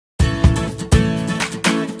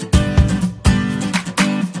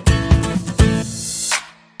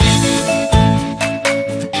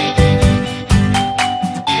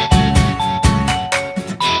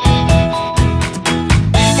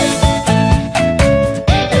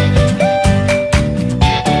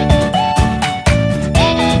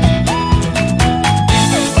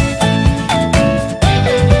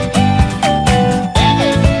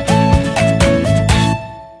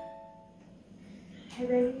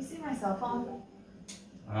you see my cell phone?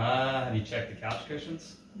 Have you checked the couch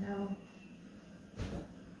cushions? No.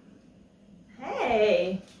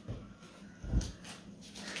 Hey!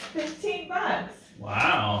 $15.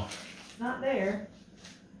 Wow. It's not there.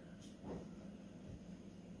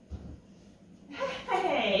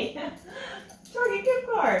 Hey! Target gift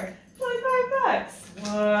card. $25.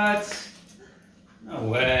 What? No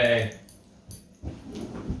way.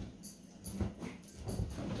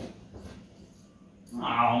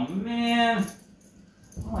 Oh man.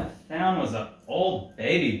 All I found was an old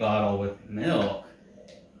baby bottle with milk.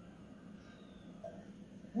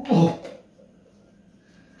 Whoa.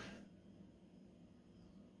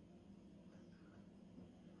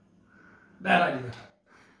 Bad idea.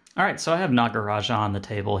 All right, so I have Nagaraja on the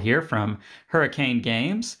table here from Hurricane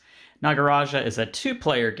Games. Nagaraja is a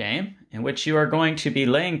two-player game in which you are going to be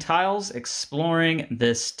laying tiles, exploring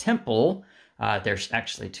this temple. There's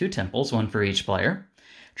actually two temples, one for each player,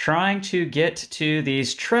 trying to get to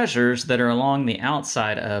these treasures that are along the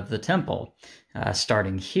outside of the temple,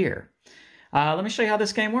 starting here. Let me show you how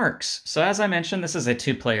this game works. So as I mentioned, this is a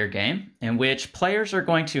two-player game in which players are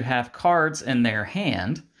going to have cards in their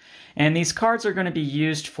hand, and these cards are going to be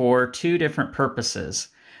used for two different purposes.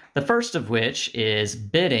 The first of which is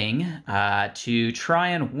bidding to try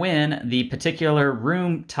and win the particular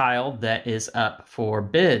room tile that is up for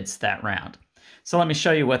bids that round. So let me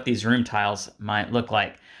show you what these room tiles might look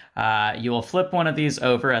like. You will flip one of these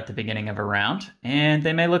over at the beginning of a round, and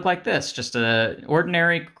they may look like this, just an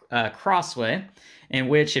ordinary crossway, in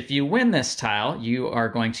which if you win this tile, you are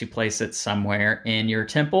going to place it somewhere in your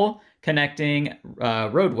temple, connecting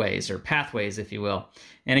roadways or pathways, if you will.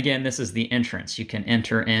 And again, this is the entrance. You can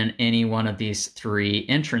enter in any one of these three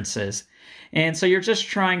entrances. And so you're just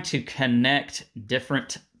trying to connect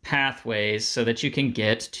different pathways so that you can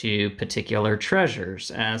get to particular treasures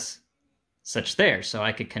as such there. So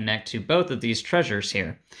I could connect to both of these treasures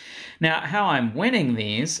here. Now, how I'm winning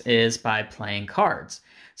these is by playing cards.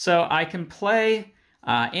 So I can play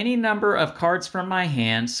any number of cards from my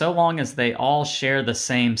hand so long as they all share the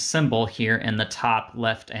same symbol here in the top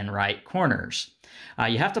left and right corners.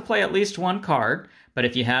 You have to play at least one card, but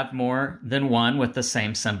if you have more than one with the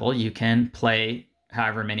same symbol, you can play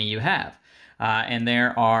however many you have. And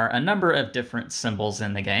there are a number of different symbols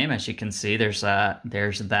in the game. As you can see, there's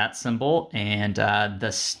that symbol and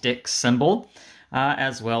the stick symbol,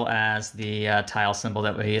 as well as the tile symbol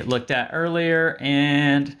that we looked at earlier,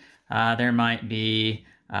 and there might be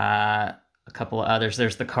a couple of others.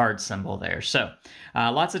 There's the card symbol there. So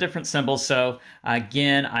lots of different symbols. So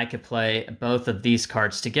again, I could play both of these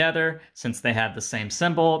cards together since they have the same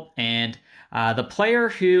symbol. And the player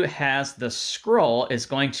who has the scroll is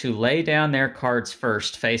going to lay down their cards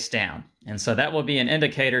first, face down. And so that will be an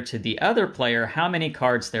indicator to the other player how many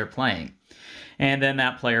cards they're playing. And then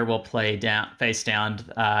that player will play down, face down,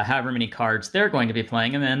 however many cards they're going to be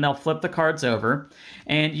playing, and then they'll flip the cards over,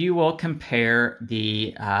 and you will compare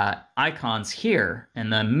the icons here in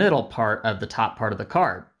the middle part of the top part of the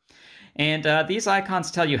card. And these icons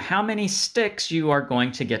tell you how many sticks you are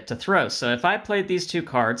going to get to throw. So if I played these two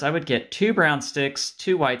cards, I would get 2 brown sticks,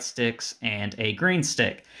 2 white sticks, and a green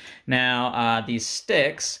stick. Now, these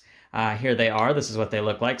sticks, here they are. This is what they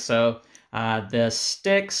look like. So the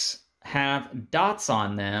sticks have dots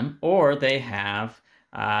on them, or they have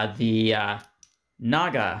the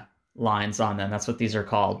Naga lines on them. That's what these are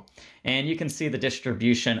called. And you can see the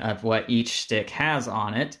distribution of what each stick has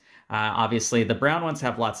on it. Obviously, the brown ones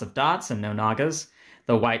have lots of dots and no Nagas.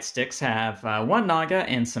 The white sticks have 1 Naga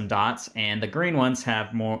and some dots, and the green ones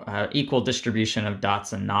have more equal distribution of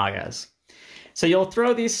dots and Nagas. So you'll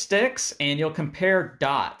throw these sticks and you'll compare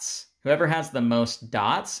dots. Whoever has the most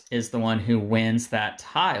dots is the one who wins that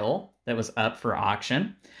tile that was up for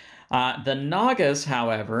auction. The Nagas,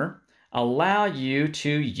 however, allow you to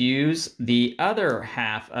use the other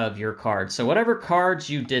half of your card. So whatever cards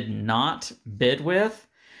you did not bid with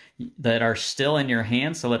that are still in your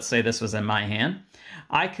hand, so let's say this was in my hand,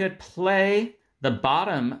 I could play the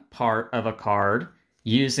bottom part of a card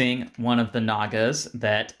using one of the Nagas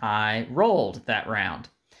that I rolled that round.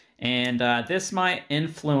 And this might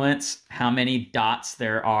influence how many dots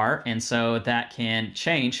there are, and so that can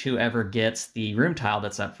change whoever gets the room tile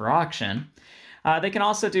that's up for auction. They can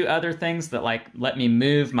also do other things that like let me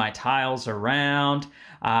move my tiles around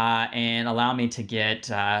and allow me to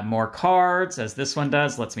get more cards, as this one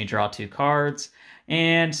does, lets me draw 2 cards,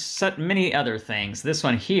 and so many other things. This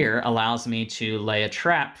one here allows me to lay a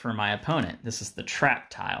trap for my opponent. This is the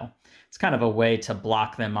trap tile. It's kind of a way to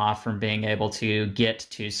block them off from being able to get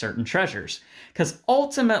to certain treasures. Because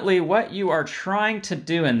ultimately what you are trying to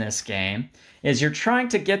do in this game is you're trying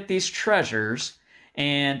to get these treasures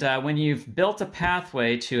And when you've built a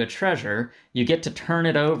pathway to a treasure, you get to turn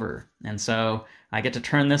it over. And so I get to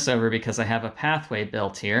turn this over because I have a pathway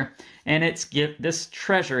built here. And this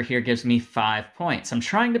treasure here gives me 5 points. I'm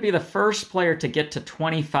trying to be the first player to get to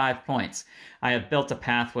 25 points. I have built a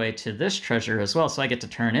pathway to this treasure as well, so I get to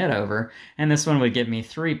turn it over. And this one would give me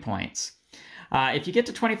 3 points. If you get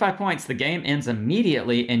to 25 points, the game ends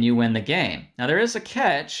immediately and you win the game. Now, there is a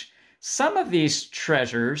catch. Some of these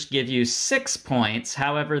treasures give you 6 points.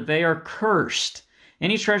 However, they are cursed.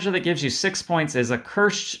 Any treasure that gives you 6 points is a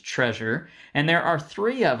cursed treasure, and there are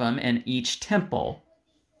 3 of them in each temple.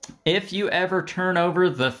 If you ever turn over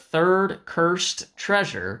the 3rd cursed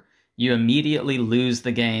treasure, you immediately lose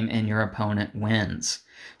the game and your opponent wins.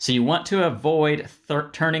 So you want to avoid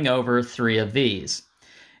turning over 3 of these.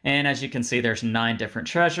 And as you can see, there's 9 different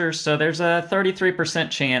treasures, so there's a 33%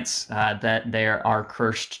 chance that there are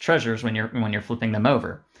cursed treasures when you're flipping them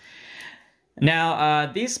over.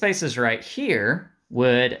 Now, these spaces right here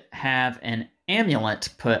would have an amulet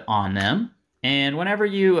put on them, and whenever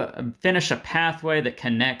you finish a pathway that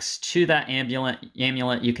connects to that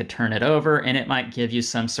amulet, you could turn it over, and it might give you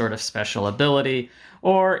some sort of special ability,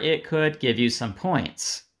 or it could give you some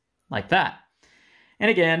points, like that. And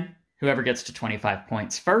again, whoever gets to 25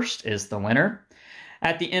 points first is the winner.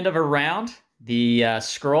 At the end of a round, the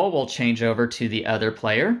scroll will change over to the other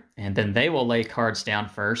player, and then they will lay cards down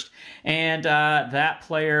first. And that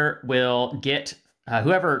player will get,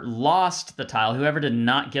 whoever lost the tile, whoever did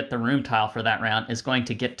not get the room tile for that round, is going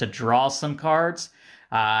to get to draw some cards.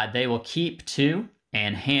 They will keep 2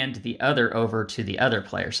 and hand the other over to the other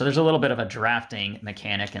player. So there's a little bit of a drafting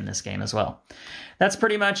mechanic in this game as well. That's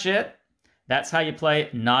pretty much it. That's how you play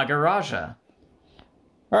Nagaraja.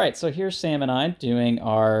 All right, so here's Sam and I doing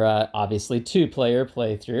our obviously 2-player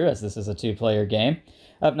playthrough, as this is a 2-player game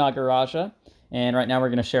of Nagaraja. And right now we're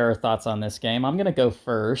going to share our thoughts on this game. I'm going to go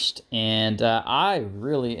first, and I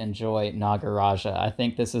really enjoy Nagaraja. I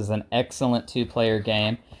think this is an excellent 2-player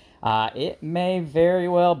game. It may very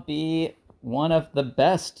well be one of the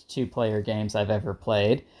best 2-player games I've ever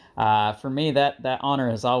played. For me, that honor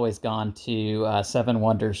has always gone to Seven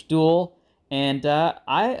Wonders Duel. And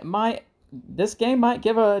this game might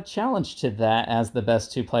give a challenge to that as the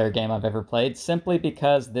best 2-player game I've ever played, simply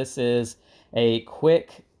because this is a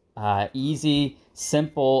quick, easy,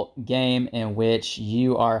 simple game in which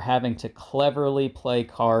you are having to cleverly play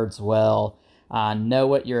cards well, know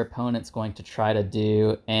what your opponent's going to try to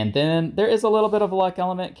do, and then there is a little bit of a luck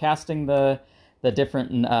element, casting the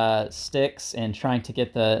different sticks and trying to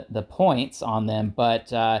get the points on them,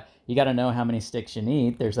 but you got to know how many sticks you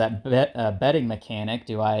need. There's that betting mechanic.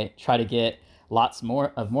 Do I try to get lots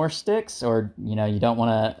more sticks, or you don't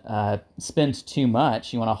want to spend too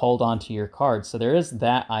much? You want to hold on to your cards. So there is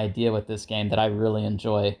that idea with this game that I really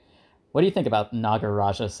enjoy. What do you think about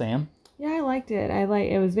Nagaraja, Sam? Yeah, I liked it.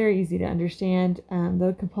 It was very easy to understand.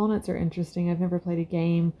 The components are interesting. I've never played a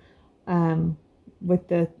game with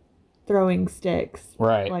the throwing sticks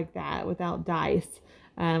like that without dice,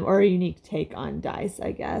 or a unique take on dice,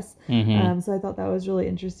 I guess. So I thought that was really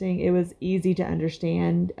interesting. It was easy to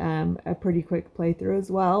understand, a pretty quick playthrough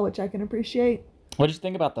as well, which I can appreciate. What did you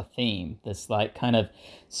think about the theme? This like kind of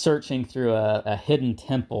searching through a hidden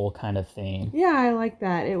temple kind of theme. Yeah, I like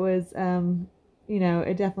that. It was,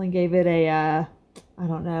 it definitely gave it a, I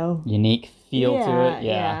don't know, unique feel to it.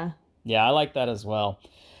 Yeah, I like that as well.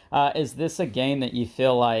 Is this a game that you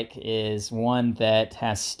feel like is one that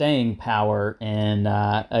has staying power in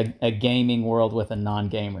a gaming world with a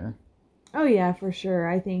non-gamer? Oh yeah, for sure.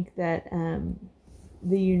 I think that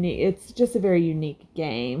it's just a very unique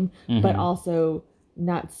game, but also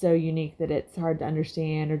not so unique that it's hard to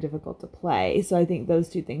understand or difficult to play. So I think those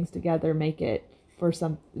 2 things together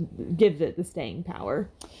gives it the staying power.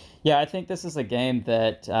 Yeah, I think this is a game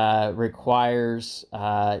that requires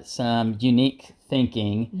some unique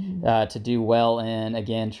thinking to do well in,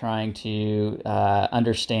 again, trying to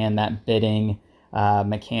understand that bidding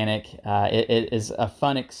mechanic. It is a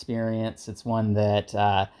fun experience. It's one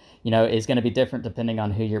that, is going to be different depending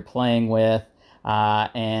on who you're playing with.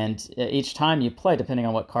 And each time you play, depending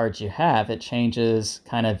on what cards you have, it changes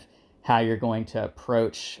kind of how you're going to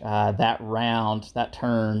approach that round, that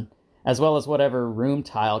turn, as well as whatever room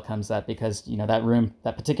tile comes up, because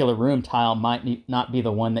that particular room tile might not be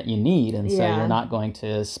the one that you need, and so you're not going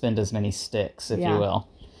to spend as many sticks, if you will.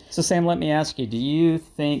 So Sam, let me ask you, do you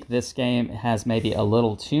think this game has maybe a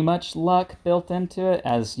little too much luck built into it?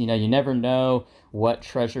 As you never know what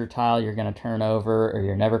treasure tile you're going to turn over, or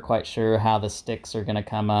you're never quite sure how the sticks are going to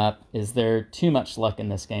come up. Is there too much luck in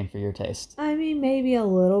this game for your taste? I mean, maybe a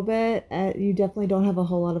little bit. You definitely don't have a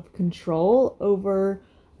whole lot of control over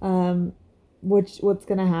what's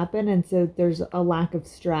going to happen, and so there's a lack of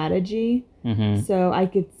strategy. So I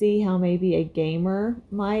could see how maybe a gamer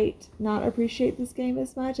might not appreciate this game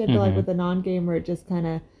as much. I feel like with a non-gamer, it just kind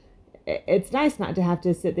of, it's nice not to have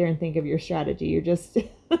to sit there and think of your strategy. You're just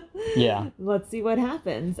let's see what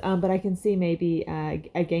happens. But I can see maybe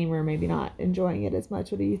a gamer maybe not enjoying it as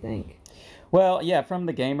much. What do you think? Well, yeah, from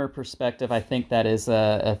the gamer perspective, I think that is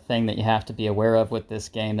a thing that you have to be aware of with this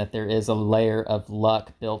game, that there is a layer of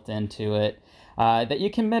luck built into it that you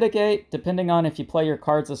can mitigate depending on if you play your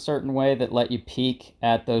cards a certain way that let you peek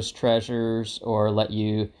at those treasures or let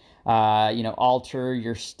you, alter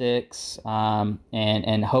your sticks,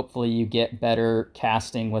 and hopefully you get better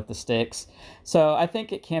casting with the sticks. So I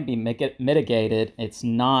think it can be mitigated. It's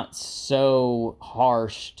not so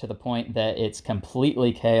harsh to the point that it's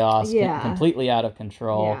completely chaos, completely out of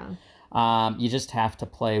control. You just have to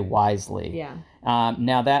play wisely.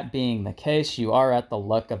 Now, that being the case, you are at the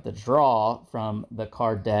luck of the draw from the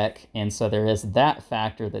card deck, and so there is that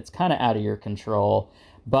factor that's kind of out of your control.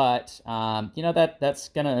 But, that's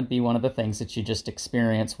going to be one of the things that you just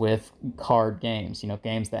experience with card games.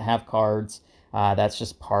 Games that have cards, that's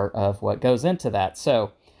just part of what goes into that.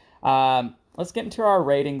 So let's get into our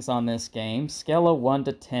ratings on this game. Scale of 1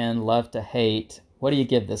 to 10, love to hate. What do you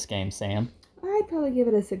give this game, Sam? I'd probably give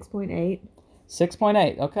it a 6.8.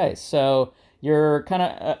 6.8. Okay, so you're kind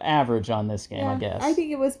of average on this game, I guess. I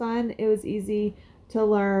think it was fun. It was easy to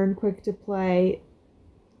learn, quick to play.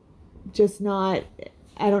 Just not,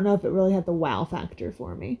 I don't know if it really had the wow factor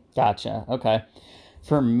for me. Gotcha. Okay.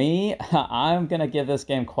 For me, I'm going to give this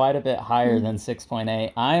game quite a bit higher than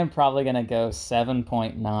 6.8. I am probably going to go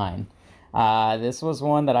 7.9. This was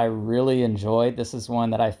one that I really enjoyed. This is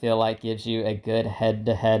one that I feel like gives you a good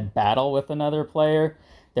head-to-head battle with another player.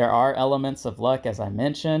 There are elements of luck, as I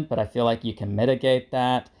mentioned, but I feel like you can mitigate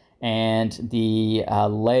that. And the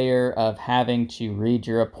layer of having to read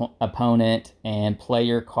your opponent and play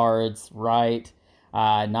your cards right,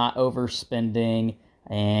 not overspending,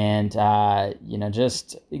 and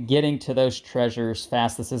just getting to those treasures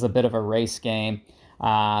fast. This is a bit of a race game.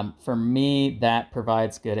 For me, that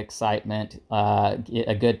provides good excitement,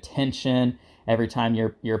 a good tension. Every time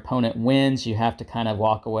your opponent wins, you have to kind of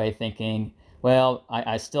walk away thinking, well,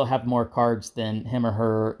 I still have more cards than him or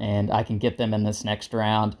her, and I can get them in this next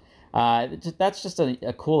round. That's just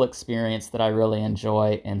a cool experience that I really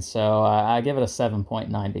enjoy, and so I give it a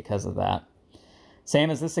 7.9 because of that.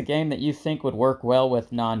 Sam, is this a game that you think would work well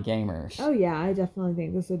with non-gamers? Oh yeah, I definitely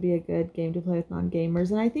think this would be a good game to play with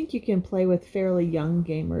non-gamers, and I think you can play with fairly young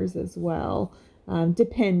gamers as well,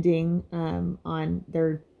 depending on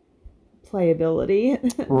their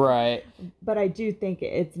playability. Right. But I do think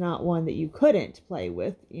it's not one that you couldn't play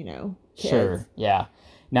with, kids. Sure, yeah.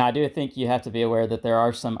 Now, I do think you have to be aware that there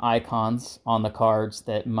are some icons on the cards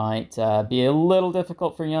that might be a little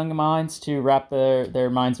difficult for young minds to wrap their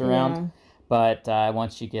minds around. Yeah. But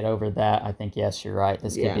once you get over that, I think, yes, you're right.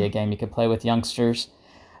 This could be a game you could play with youngsters.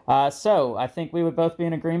 So I think we would both be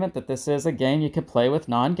in agreement that this is a game you could play with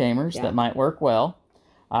non-gamers that might work well.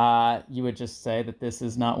 You would just say that this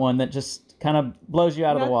is not one that just kind of blows you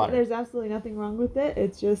out of the water. There's absolutely nothing wrong with it.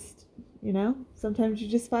 It's just, sometimes you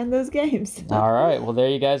just find those games. All right. Well, there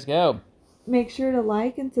you guys go. Make sure to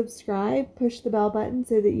like and subscribe. Push the bell button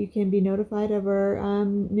so that you can be notified of our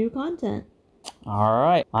new content. All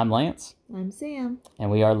right. I'm Lance. I'm Sam.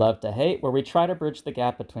 And we are Love to Hate, where we try to bridge the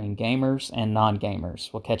gap between gamers and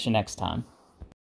non-gamers. We'll catch you next time.